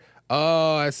Thumper.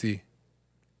 Oh, I see.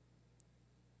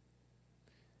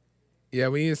 Yeah,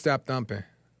 we need to stop thumping.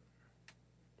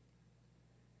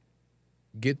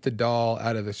 Get the doll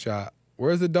out of the shot.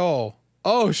 Where's the doll?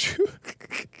 Oh, shoot.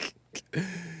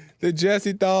 The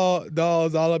Jesse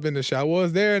doll's all up in the shot. Well,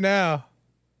 it's there now.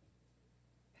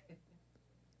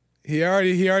 He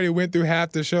already went through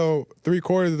half the show,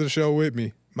 3/4 of the show with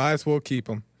me. Might as well keep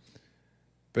him.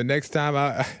 But next time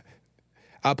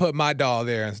I'll put my doll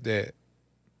there instead.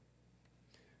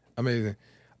 Amazing.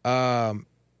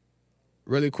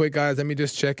 Really quick, guys, let me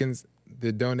just check in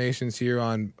the donations here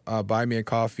on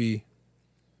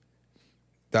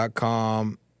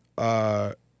buymeacoffee.com.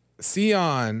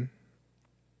 Sion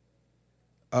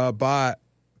bought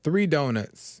 3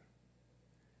 donuts.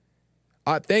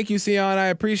 Thank you, Sion. I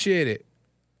appreciate it.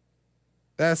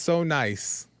 That's so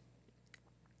nice.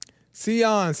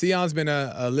 Sion's been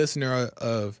a listener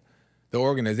of the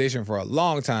organization for a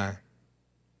long time.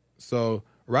 So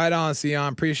right on,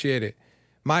 Sion. Appreciate it.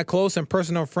 My close and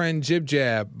personal friend Jib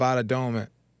Jab bought a donut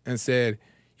and said,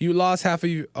 "You lost half of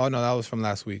you." Oh no, that was from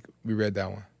last week. We read that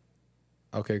one.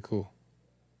 Okay, cool.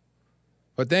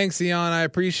 But thanks, Sion. I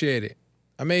appreciate it.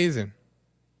 Amazing.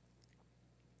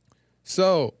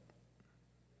 So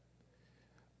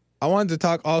I wanted to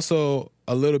talk also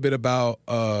a little bit about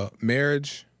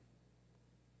marriage,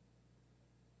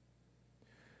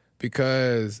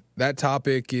 because that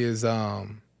topic is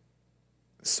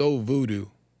so voodoo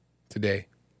today.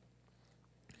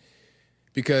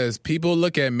 Because people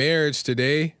look at marriage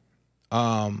today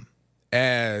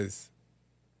as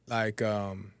like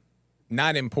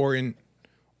not important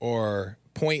or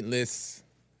pointless,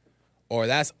 or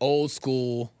that's old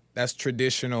school, that's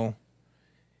traditional.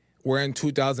 We're in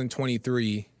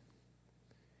 2023,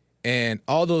 and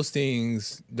all those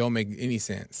things don't make any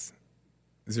sense.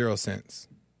 0 sense.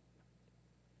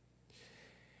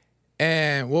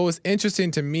 And what was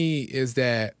interesting to me is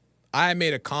that I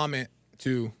made a comment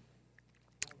to,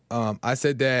 I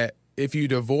said that if you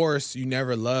divorce, you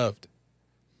never loved.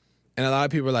 And a lot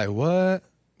of people are like, what?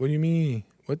 What do you mean?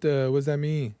 What does that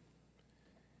mean?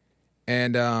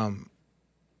 And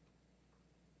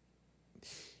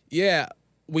yeah,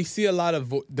 we see a lot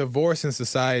of divorce in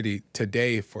society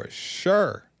today for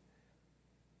sure.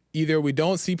 Either we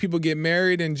don't see people get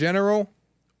married in general,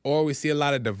 or we see a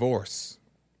lot of divorce,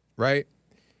 right?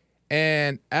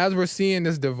 And as we're seeing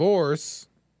this divorce,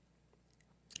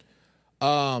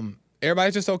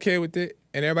 everybody's just okay with it,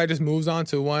 and everybody just moves on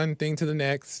to one thing to the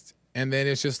next, and then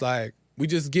it's just like, we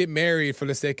just get married for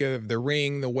the sake of the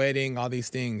ring, the wedding, all these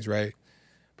things, right?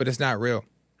 But it's not real.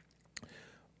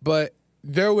 But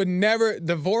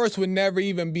divorce would never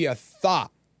even be a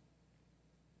thought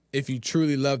if you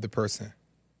truly love the person.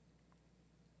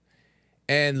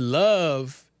 And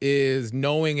love is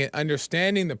knowing and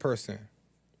understanding the person.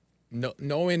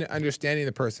 Knowing and understanding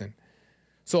the person.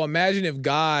 So imagine if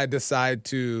God decided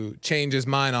to change his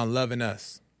mind on loving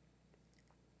us.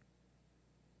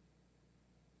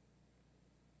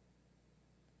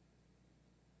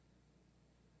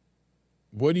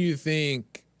 What do you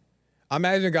think?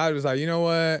 Imagine God was like, you know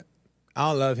what? I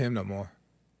don't love him no more.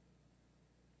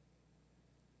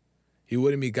 He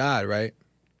wouldn't be God, right?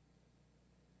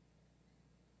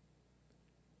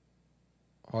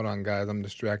 Hold on, guys. I'm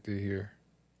distracted here.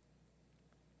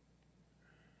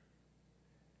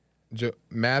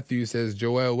 Matthew says,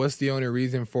 Joel, what's the only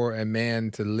reason for a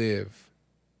man to live?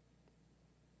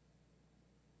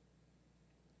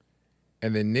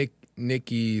 And then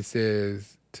Nikki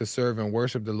says, to serve and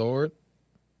worship the Lord.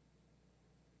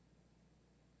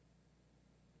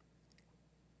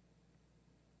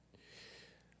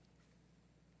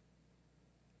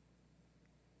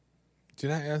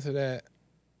 Did I answer that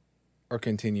or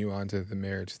continue on to the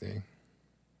marriage thing?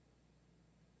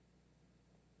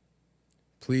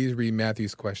 Please read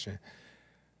Matthew's question.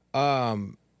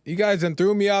 You guys done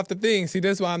threw me off the thing. See,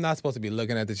 this is why I'm not supposed to be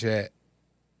looking at the chat.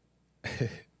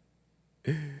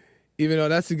 Even though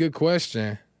that's a good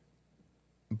question.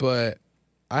 But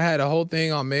I had a whole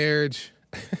thing on marriage.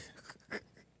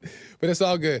 But it's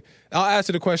all good. I'll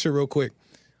answer the question real quick.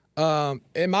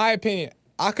 In my opinion,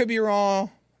 I could be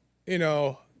wrong. You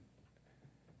know,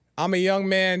 I'm a young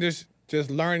man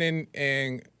just learning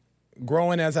and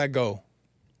growing as I go.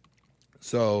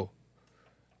 So,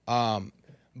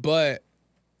 but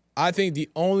I think the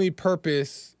only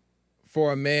purpose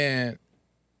for a man,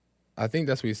 I think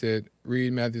that's what he said,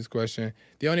 read Matthew's question.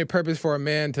 The only purpose for a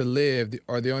man to live,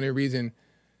 or the only reason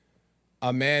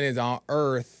a man is on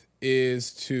earth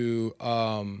is to,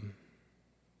 for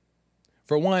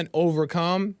one,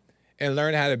 overcome and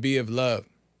learn how to be of love.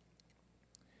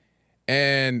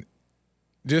 And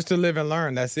just to live and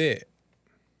learn, that's it.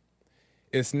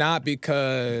 It's not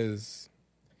because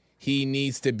he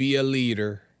needs to be a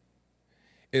leader.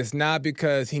 It's not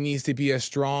because he needs to be a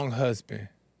strong husband.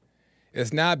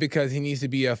 It's not because he needs to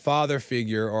be a father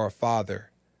figure or a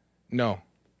father. No.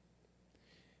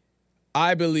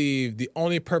 I believe the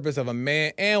only purpose of a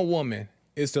man and woman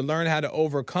is to learn how to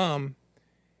overcome.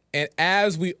 And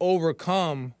as we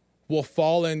overcome, we'll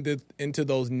fall into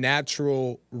those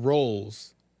natural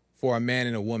roles for a man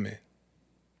and a woman.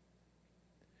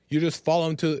 You'll fall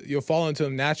into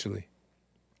them naturally.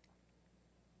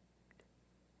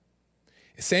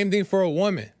 Same thing for a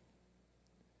woman.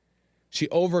 She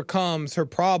overcomes her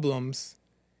problems,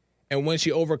 and when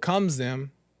she overcomes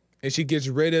them, and she gets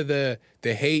rid of the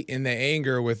hate and the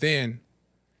anger within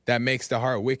that makes the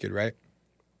heart wicked, right?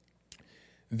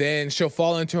 Then she'll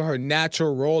fall into her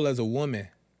natural role as a woman.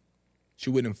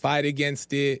 She wouldn't fight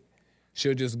against it.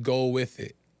 She'll just go with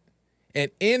it.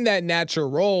 And in that natural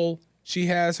role, she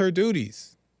has her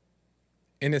duties.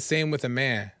 And the same with a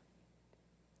man,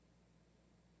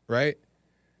 right?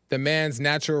 The man's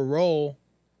natural role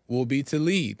will be to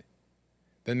lead.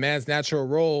 The man's natural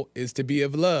role is to be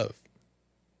of love,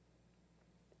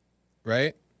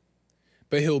 right?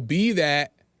 But he'll be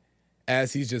that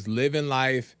as he's just living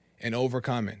life and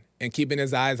overcoming and keeping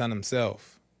his eyes on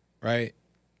himself, right?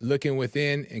 Looking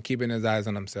within and keeping his eyes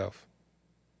on himself.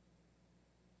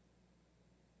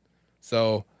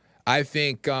 So I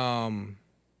think, that's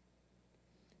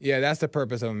the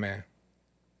purpose of a man.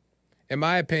 In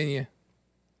my opinion,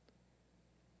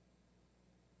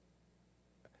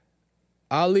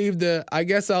 I'm going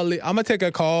to take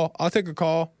a call. I'll take a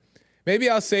call. Maybe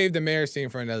I'll save the marriage scene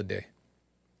for another day.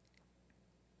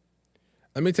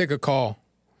 Let me take a call.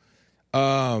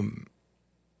 Let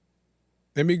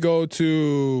me go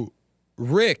to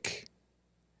Rick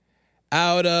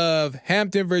out of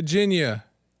Hampton, Virginia.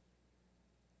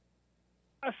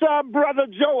 What's up, brother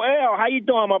Joel? How you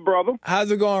doing, my brother?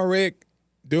 How's it going, Rick?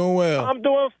 Doing well. I'm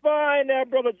doing fine there,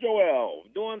 brother Joel.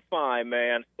 Doing fine,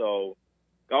 man. So,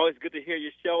 always good to hear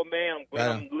your show, man. I'm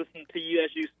glad I'm listening to you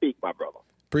as you speak, my brother.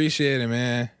 Appreciate it,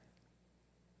 man.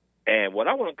 And what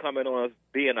I want to comment on is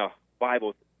being a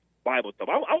Bible stuff.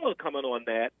 I want to comment on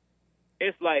that.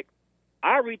 It's like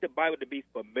I read the Bible to be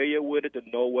familiar with it, to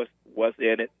know what's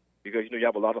in it, because you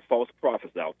have a lot of false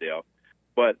prophets out there.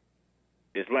 But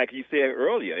it's like you said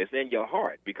earlier, it's in your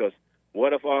heart. Because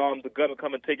what if the government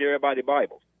come and take everybody's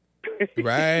Bibles?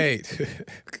 Right.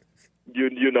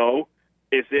 you know,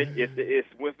 it's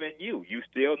within you. You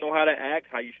still know how to act,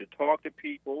 how you should talk to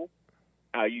people,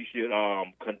 how you should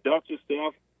conduct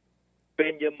yourself,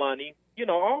 spend your money,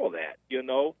 all that,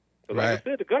 So like I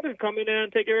said, the government come in there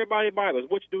and take everybody's Bibles.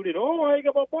 What you do then? Oh, I ain't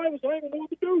got my Bible, so I ain't gonna know what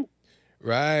to do.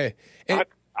 Right. And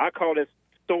I call it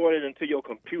storing it into your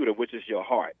computer, which is your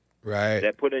heart. Right.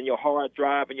 That put in your hard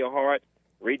drive in your heart.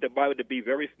 Read the Bible to be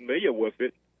very familiar with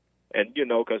it. And,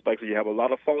 because like you have a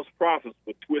lot of false prophets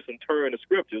with twist and turn the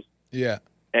scriptures. Yeah.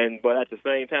 But at the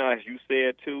same time, as you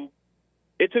said, too,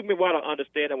 it took me a while to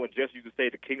understand that when Jesus used to say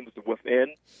the kingdom is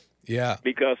within. Yeah.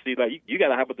 Because, see, like, you got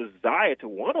to have a desire to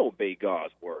want to obey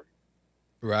God's word.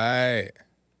 Right.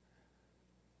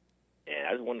 Yeah,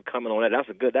 I just want to comment on that. That's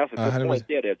a good point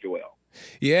there, Joel.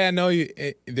 Yeah, no,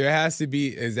 there has to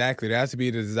be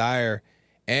the desire.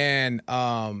 And,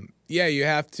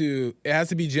 it has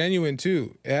to be genuine,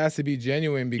 too. It has to be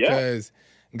genuine because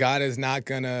God is not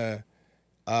going to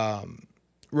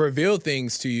reveal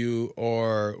things to you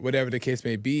or whatever the case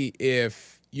may be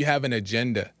if you have an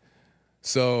agenda.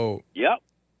 So,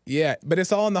 yeah, but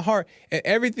it's all in the heart. And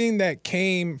everything that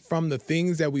came from the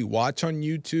things that we watch on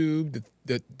YouTube,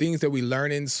 the things that we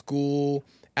learn in school,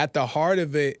 at the heart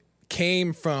of it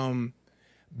came from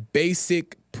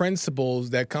basic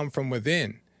principles that come from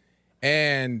within.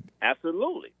 And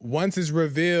Absolutely. once it's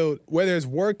revealed, whether it's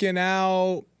working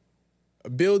out,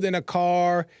 building a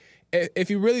car, if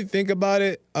you really think about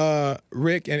it,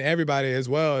 Rick and everybody as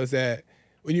well, is that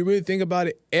when you really think about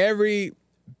it, every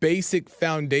basic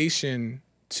foundation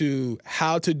to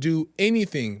how to do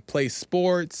anything, play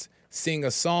sports, sing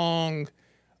a song,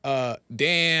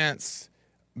 dance,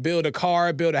 build a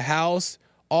car, build a house,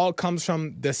 all comes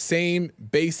from the same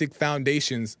basic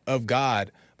foundations of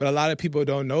God. But a lot of people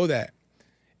don't know that.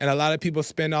 And a lot of people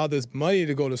spend all this money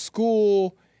to go to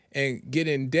school and get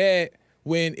in debt,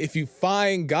 when if you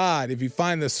find God, if you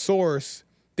find the source,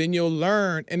 then you'll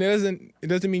learn. And it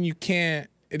doesn't mean you can't,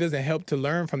 it doesn't help to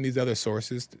learn from these other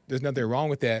sources. There's nothing wrong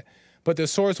with that. But the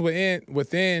source within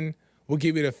will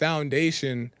give you the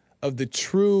foundation of the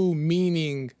true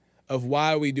meaning of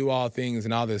why we do all things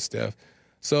and all this stuff.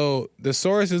 So the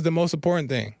source is the most important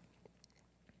thing.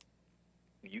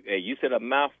 You said a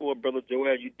mouthful, Brother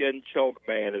Joel. You didn't choke,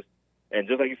 man. And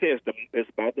just like you said, it's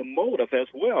about the motive as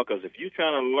well. Because if you're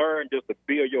trying to learn just to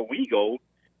build your ego,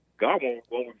 God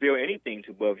won't reveal anything to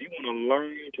you. But if you want to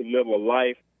learn to live a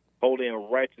life holy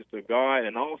and righteous to God,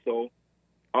 and also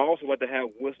want to have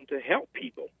wisdom to help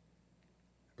people.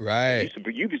 Right.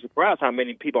 You'd be surprised how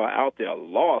many people are out there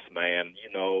lost, man.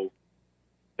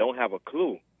 Don't have a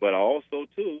clue. But also,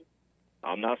 too,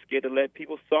 I'm not scared to let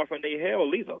people suffer in their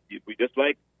hell either. We just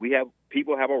like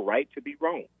people have a right to be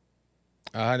wrong.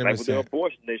 100%. Like with the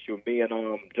abortion issue, me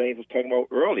and James was talking about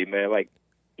early, man. Like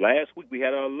last week we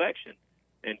had an election,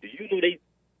 and do you know they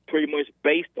pretty much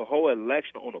based the whole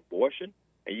election on abortion?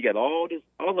 And you got all these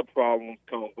other problems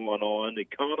going on, the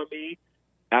economy,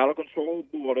 out of control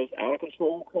borders, out of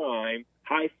control crime,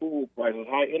 high food prices,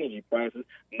 high energy prices.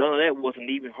 None of that wasn't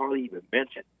hardly even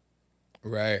mentioned.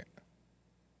 Right.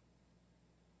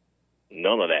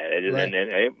 None of that. Right.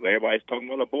 And everybody's talking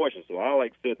about abortion. So I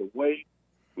like said, the way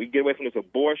we get away from this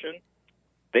abortion,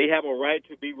 they have a right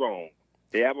to be wrong.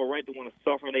 They have a right to want to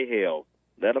suffer in their hell.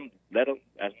 Let them,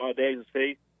 as my dad used to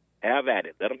say, have at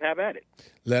it. Let them have at it.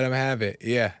 Let them have it.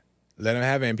 Yeah. Let them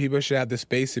have it. And people should have the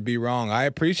space to be wrong. I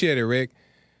appreciate it, Rick.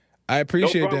 I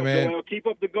appreciate that, man. Joel. Keep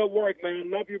up the good work,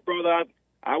 man. Love you, brother.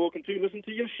 I will continue listening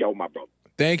to your show, my brother.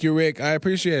 Thank you, Rick. I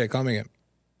appreciate it. Coming in.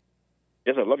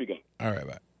 Yes, I love you guys. All right,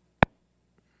 bye.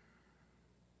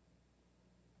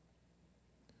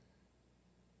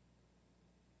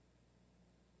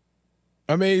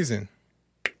 Amazing.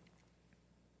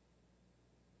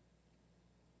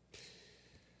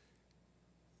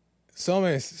 So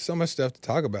much stuff to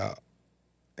talk about,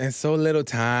 and so little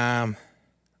time.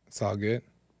 It's all good.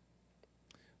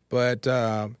 But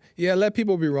yeah, let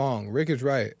people be wrong. Rick is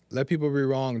right. Let people be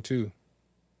wrong too.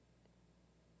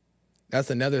 That's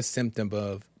another symptom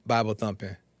of Bible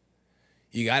thumping.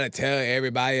 You got to tell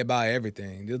everybody about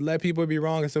everything. Just let people be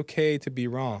wrong. It's okay to be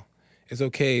wrong. It's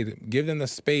okay to give them the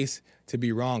space to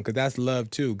be wrong, because that's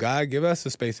love too. God give us the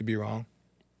space to be wrong.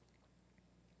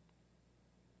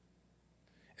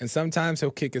 And sometimes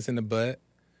he'll kick us in the butt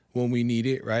when we need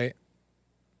it, right?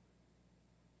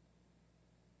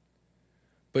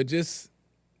 But just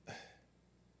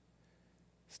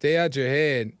stay out your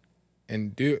head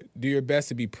and do your best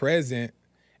to be present,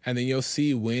 and then you'll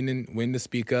see when to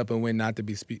speak up and when not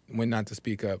to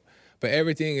speak up. But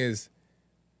everything is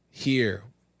here,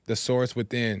 the source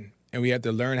within, and we have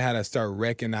to learn how to start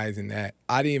recognizing that.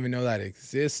 I didn't even know that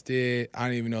existed. I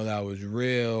didn't even know that was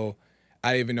real.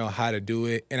 I didn't even know how to do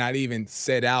it, and I didn't even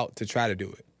set out to try to do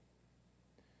it.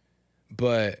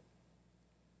 But,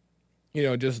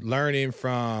 just learning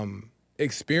from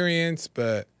experience,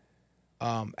 but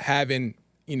having,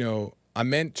 a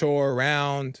mentor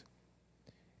around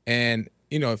and,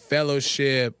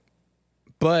 fellowship,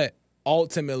 but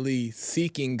ultimately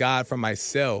seeking God for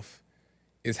myself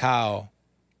is how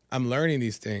I'm learning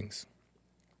these things.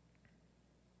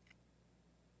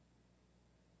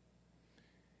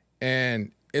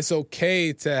 And it's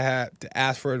okay to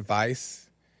ask for advice.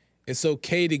 It's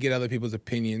okay to get other people's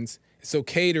opinions. It's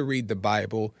okay to read the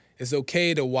Bible. It's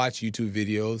okay to watch YouTube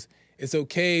videos. It's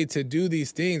okay to do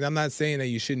these things. I'm not saying that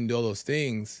you shouldn't do all those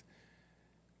things.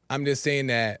 I'm just saying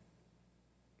that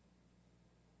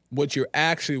what we're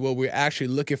actually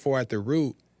looking for at the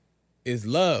root is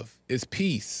love, is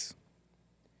peace.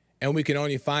 And we can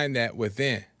only find that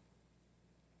within.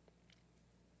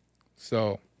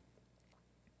 So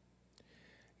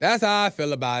that's how I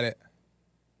feel about it.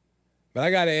 But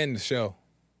I got to end the show.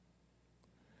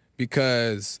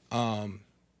 Because, the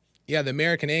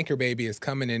American Anchor Baby is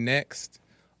coming in next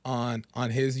on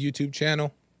his YouTube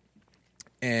channel.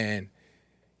 And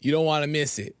you don't want to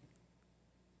miss it.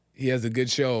 He has a good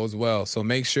show as well. So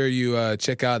make sure you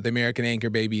check out the American Anchor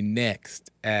Baby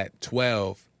next at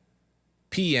 12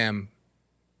 p.m.,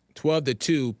 12 to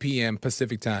 2 p.m.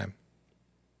 Pacific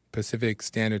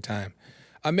Standard Time.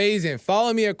 Amazing.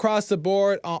 Follow me across the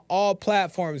board on all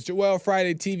platforms, Joel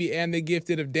Friday TV and The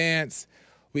Gifted of Dance.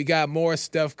 We got more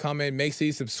stuff coming. Make sure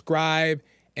you subscribe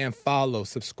and follow.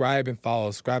 Subscribe and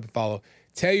follow.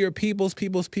 Tell your peoples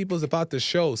about the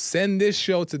show. Send this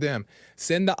show to them.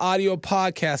 Send the audio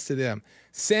podcast to them.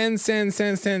 Send.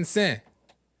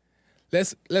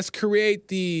 Let's create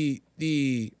the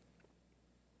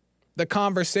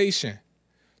conversation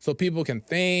so people can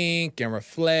think and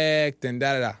reflect and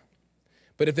da-da-da.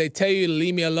 But if they tell you to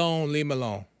leave me alone, leave me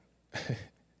alone.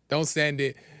 Don't send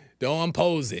it. Don't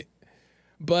impose it.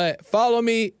 But follow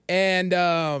me, and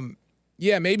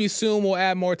maybe soon we'll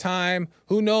add more time.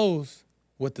 Who knows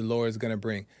what the Lord is going to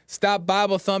bring. Stop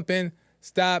Bible thumping.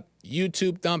 Stop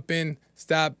YouTube thumping.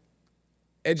 Stop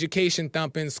education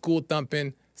thumping, school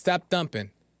thumping. Stop thumping.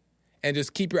 And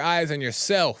just keep your eyes on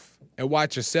yourself and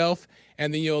watch yourself,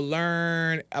 and then you'll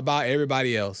learn about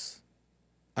everybody else.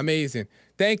 Amazing.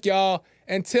 Thank y'all.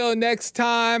 Until next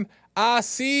time, I'll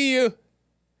see you.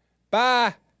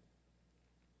 Bye.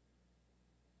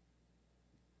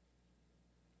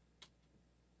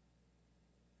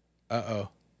 Uh-oh.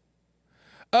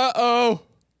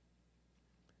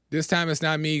 This time it's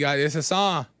not me, guys. It's a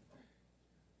song.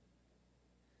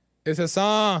 Is it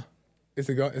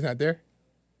It's not there?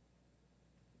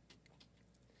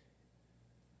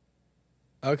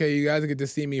 Okay, you guys get to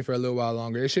see me for a little while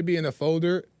longer. It should be in the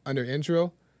folder under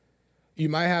intro. You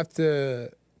might have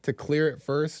to clear it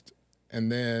first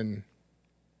and then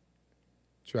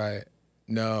try it.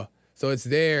 No. So it's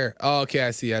there. Oh, okay,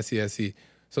 I see.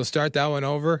 So start that one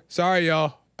over. Sorry,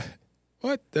 y'all.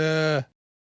 What the...